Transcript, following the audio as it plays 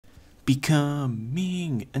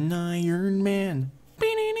Becoming an Ironman.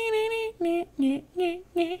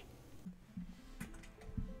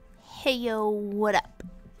 Hey yo, what up?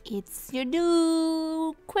 It's your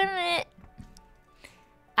dude, Krillin.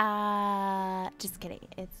 Just kidding.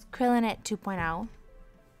 It's Krillin at 2.0.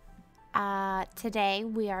 Today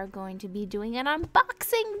we are going to be doing an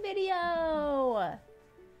unboxing video.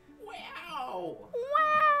 Wow!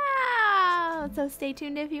 Wow! So stay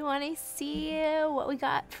tuned if you want to see what we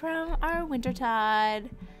got from our Wintertide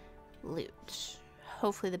loot.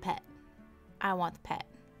 Hopefully the pet. I want the pet.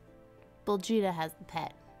 Bulgita has the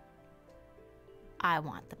pet. I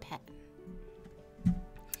want the pet.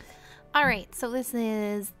 Alright, so this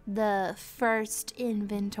is the first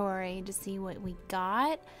inventory to see what we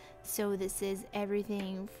got. So this is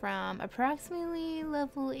everything from approximately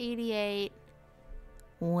level 88,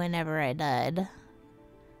 whenever I died,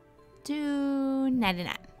 to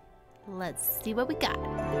 99. Let's see what we got.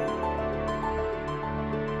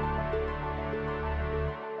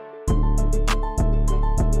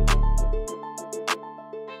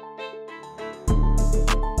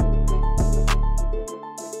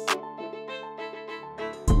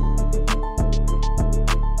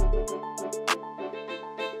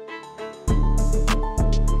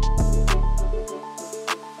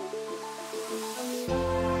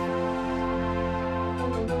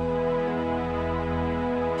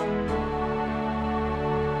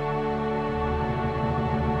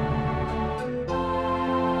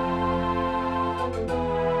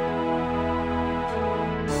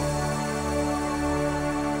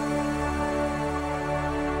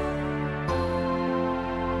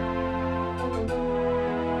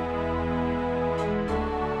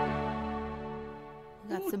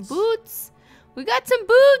 Some boots. We got some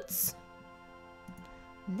boots.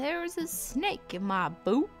 There's a snake in my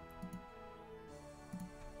boot.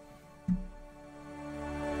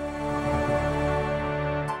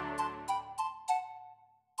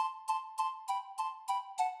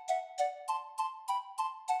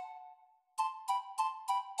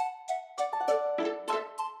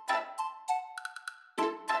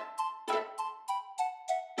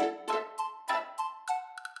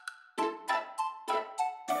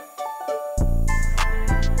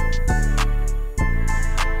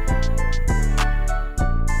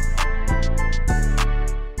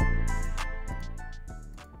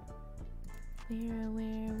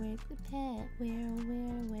 Where's the pet?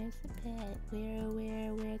 Where's the pet?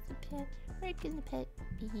 Where's the pet? Where can the pet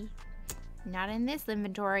be? Not in this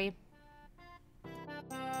inventory.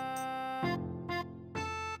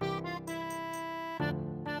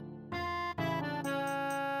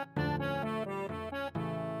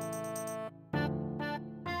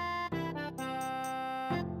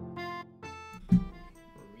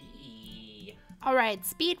 All right,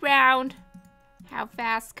 speed round. How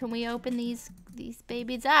fast can we open these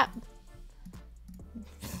babies up?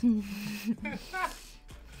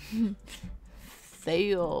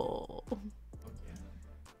 Fail.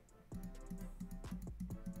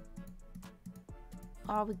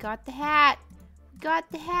 Oh, we got the hat. We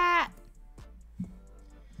got the hat.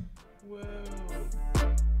 Whoa.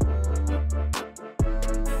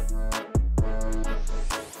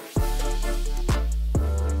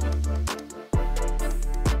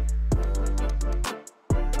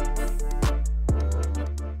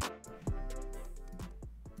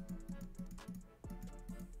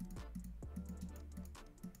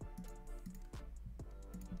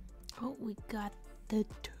 Oh, we got the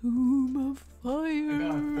Tomb of Fire. You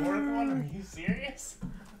got a fourth one? Are you serious?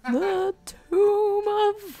 The Tomb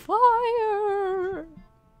of Fire.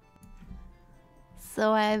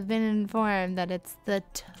 So I've been informed that it's the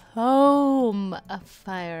Tome of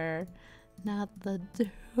Fire, not the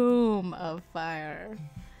Tomb of Fire.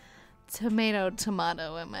 Tomato,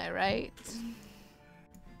 tomato, am I right?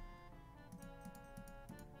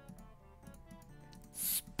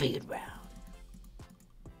 Speed round.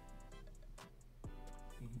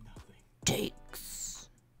 Takes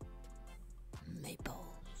maples.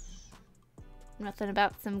 Nothing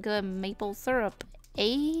about some good maple syrup,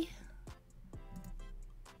 eh?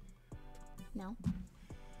 No.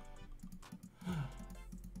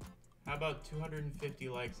 How about 250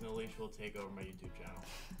 likes and Alicia will take over my YouTube channel?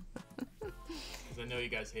 Because I know you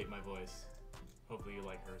guys hate my voice. Hopefully you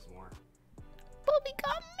like hers more. But we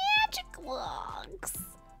got magic locks.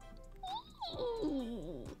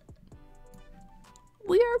 Ooh.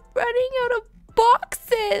 We are running out of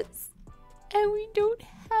boxes, and we don't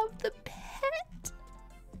have the pet.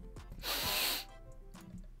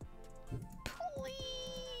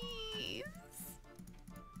 Please.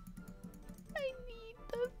 I need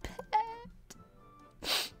the pet.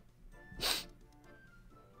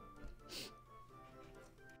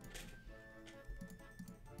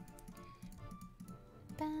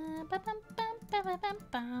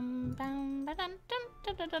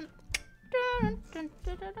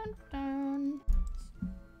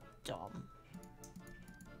 Dumb.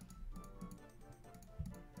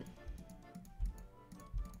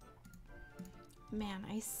 Man,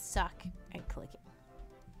 I suck at clicking.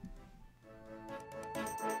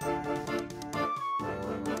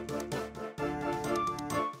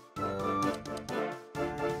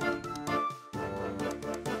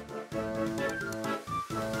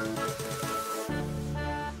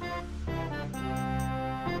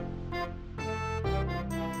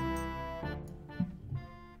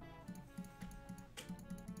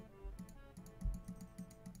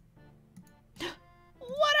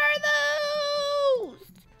 What are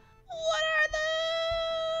those? What are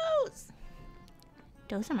those?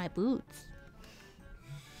 Those are my boots.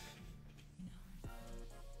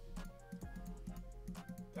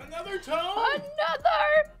 Another tome?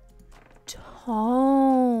 Another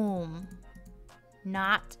tome.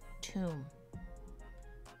 Not tomb.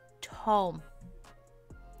 Tome.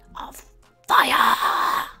 Of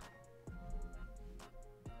fire!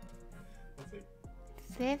 What's it?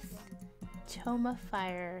 5th tome of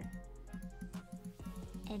fire.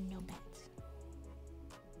 And no pets.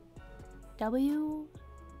 WTF.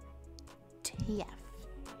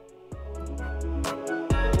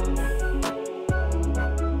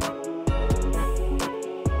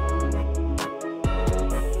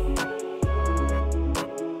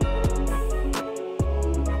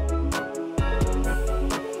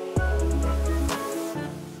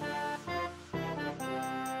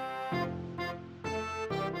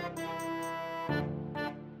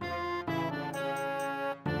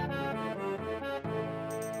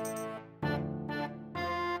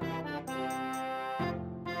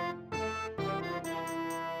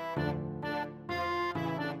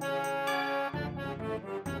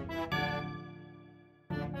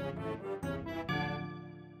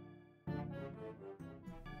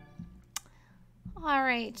 All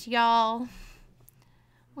right, y'all.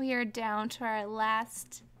 We are down to our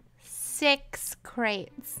last 6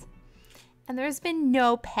 crates. And there's been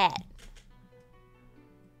no pet.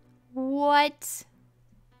 What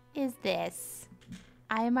is this?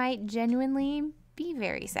 I might genuinely be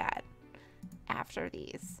very sad after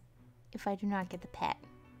these if I do not get the pet.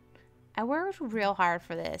 I worked real hard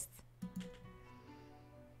for this.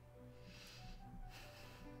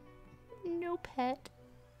 No pet.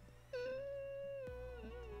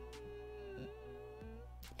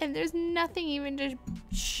 And there's nothing even to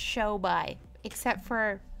show by except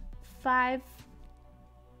for 5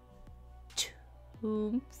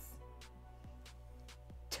 tomes.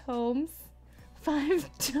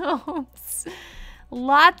 5 tomes.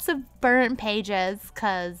 Lots of burnt pages,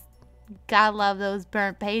 because God love those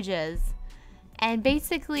burnt pages. And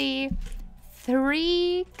basically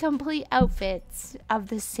 3 complete outfits of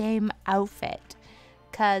the same outfit,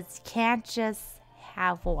 because you can't just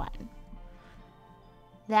have one.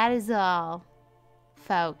 That is all,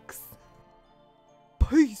 folks.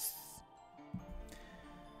 Peace.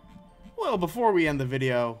 Well, before we end the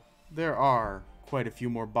video, there are quite a few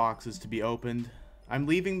more boxes to be opened. I'm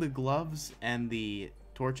leaving the gloves and the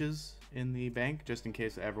torches in the bank just in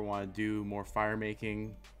case I ever want to do more fire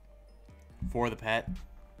making for the pet.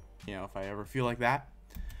 You know, if I ever feel like that.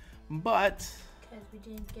 But Because we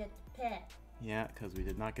didn't get the pet. yeah, because we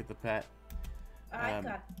did not get the pet. I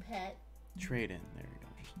got the pet. Trade in. There we go.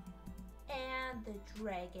 Just... And the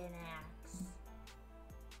dragon axe.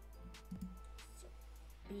 So,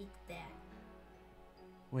 beat that.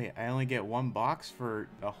 Wait, I only get 1 box for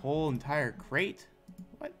a whole entire crate?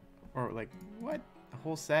 What? Or like, what? A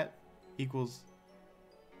whole set equals...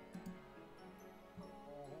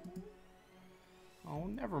 Oh,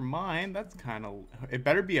 never mind. That's kind of... It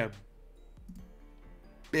better be a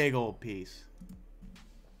big old piece.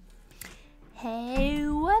 Hey,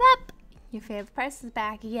 what up? Your favorite person is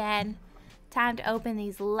back again. Time to open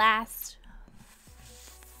these last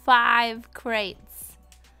 5 crates.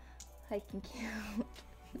 I can count.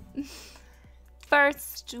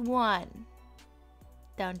 First one.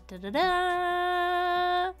 Dun, da, da,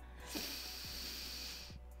 da.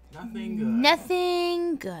 Nothing good.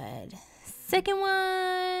 Nothing good. Second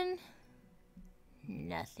one.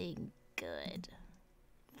 Nothing good.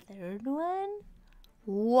 Third one.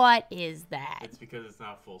 What is that? It's because it's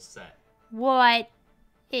not a full set. What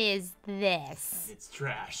is this? It's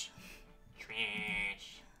trash.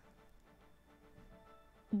 Trash.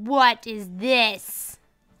 What is this?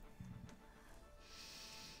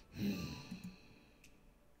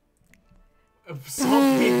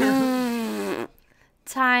 Saltpeter.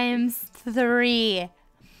 Times 3.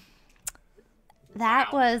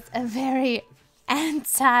 That Wow. was a very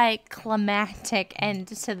anticlimactic end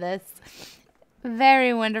to this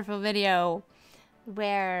very wonderful video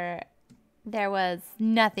where there was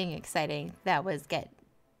nothing exciting that was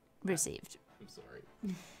received. I'm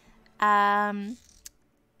sorry.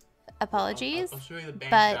 Apologies. I'll show you the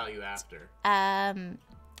bank but, value after.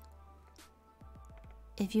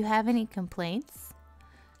 If you have any complaints,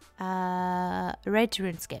 write to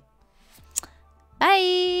RuneScape.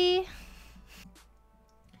 Bye!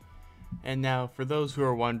 And now, for those who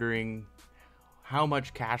are wondering how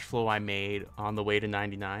much cash flow I made on the way to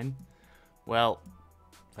 99, well,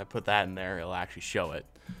 if I put that in there, it'll actually show it.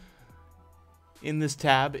 In this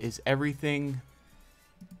tab is everything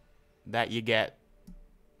that you get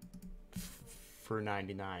for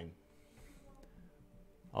 99.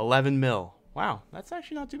 11 mil. Wow, that's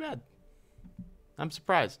actually not too bad. I'm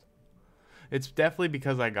surprised. It's definitely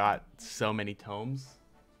because I got so many tomes.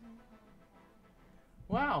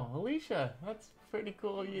 Wow, Alicia, that's pretty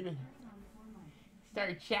cool. You to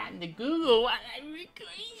start chatting to Google while I'm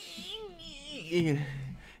recording.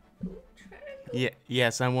 Yeah,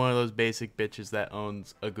 yes, I'm one of those basic bitches that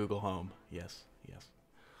owns a Google Home. Yes, yes.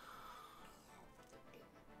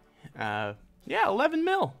 Yeah, 11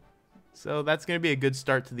 mil. So that's going to be a good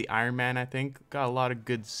start to the Ironman, I think. Got a lot of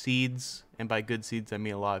good seeds. And by good seeds, I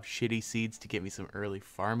mean a lot of shitty seeds to get me some early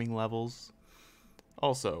farming levels.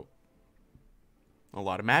 Also, a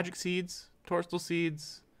lot of magic seeds, torstal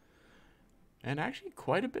seeds, and actually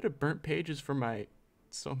quite a bit of burnt pages for my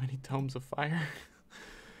so many tomes of fire.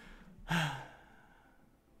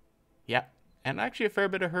 Yeah, and actually a fair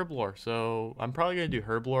bit of herb lore. So I'm probably going to do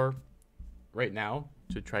herb lore right now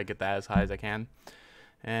to try to get that as high as I can.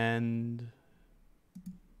 And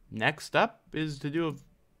next up is to do a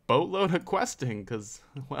boatload of questing because,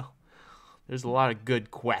 well, there's a lot of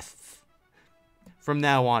good quests. From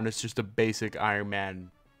now on, it's just a basic Ironman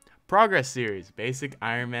progress series. Basic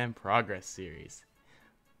Ironman progress series.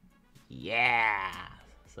 Yeah.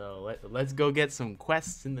 So let's go get some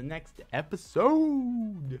quests in the next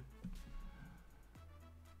episode.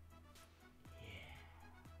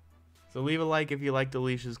 So leave a like if you liked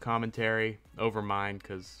Alicia's commentary over mine,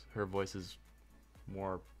 because her voice is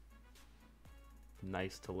more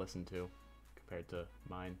nice to listen to compared to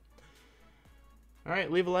mine.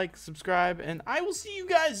 Alright, leave a like, subscribe, and I will see you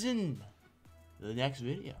guys in the next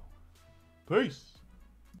video. Peace!